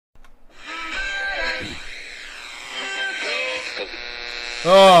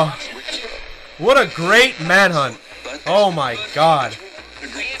Oh, what a great manhunt. Oh my god.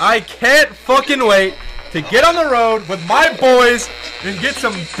 I can't fucking wait to get on the road with my boys and get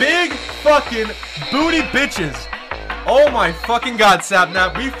some big fucking booty bitches. Oh my fucking god,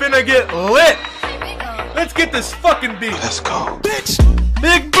 Sapnap. We finna get lit. Let's get this fucking beat. Let's go. Bitch.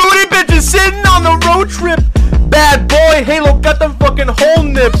 Big booty bitches sitting on the road trip. Bad boy Halo got them fucking whole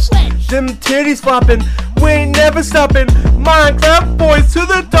nips. Them titties flopping, we ain't never stopping. Minecraft boys to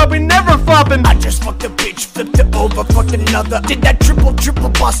the top, we never flopping. I just fucked a bitch, flipped it over, fucked another. Did that triple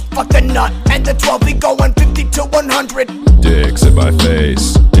bust, fucked a nut. And the 12 be going 50 to 100. Dicks in my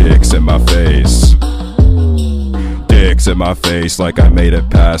face, dicks in my face. Dicks in my face like I made it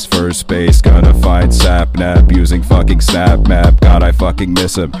past first base. Gonna find Sapnap using fucking Snap Map. God, I fucking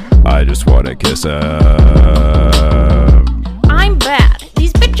miss him. I just wanna kiss him. I'm bad.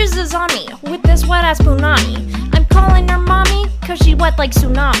 These bitches is on me with this wet ass punani. I'm calling her mommy cause she wet like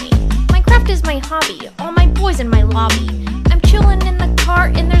tsunami. Minecraft is my hobby, all my boys in my lobby. I'm chilling in the car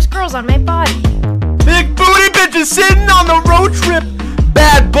and there's girls on my body. Big booty bitches sitting on the road trip.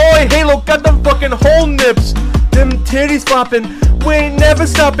 Bad boy Halo got them fucking whole nips. Them titties flopping, we ain't never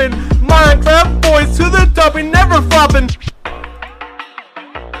stopping. Minecraft boys to the top, we never flopping.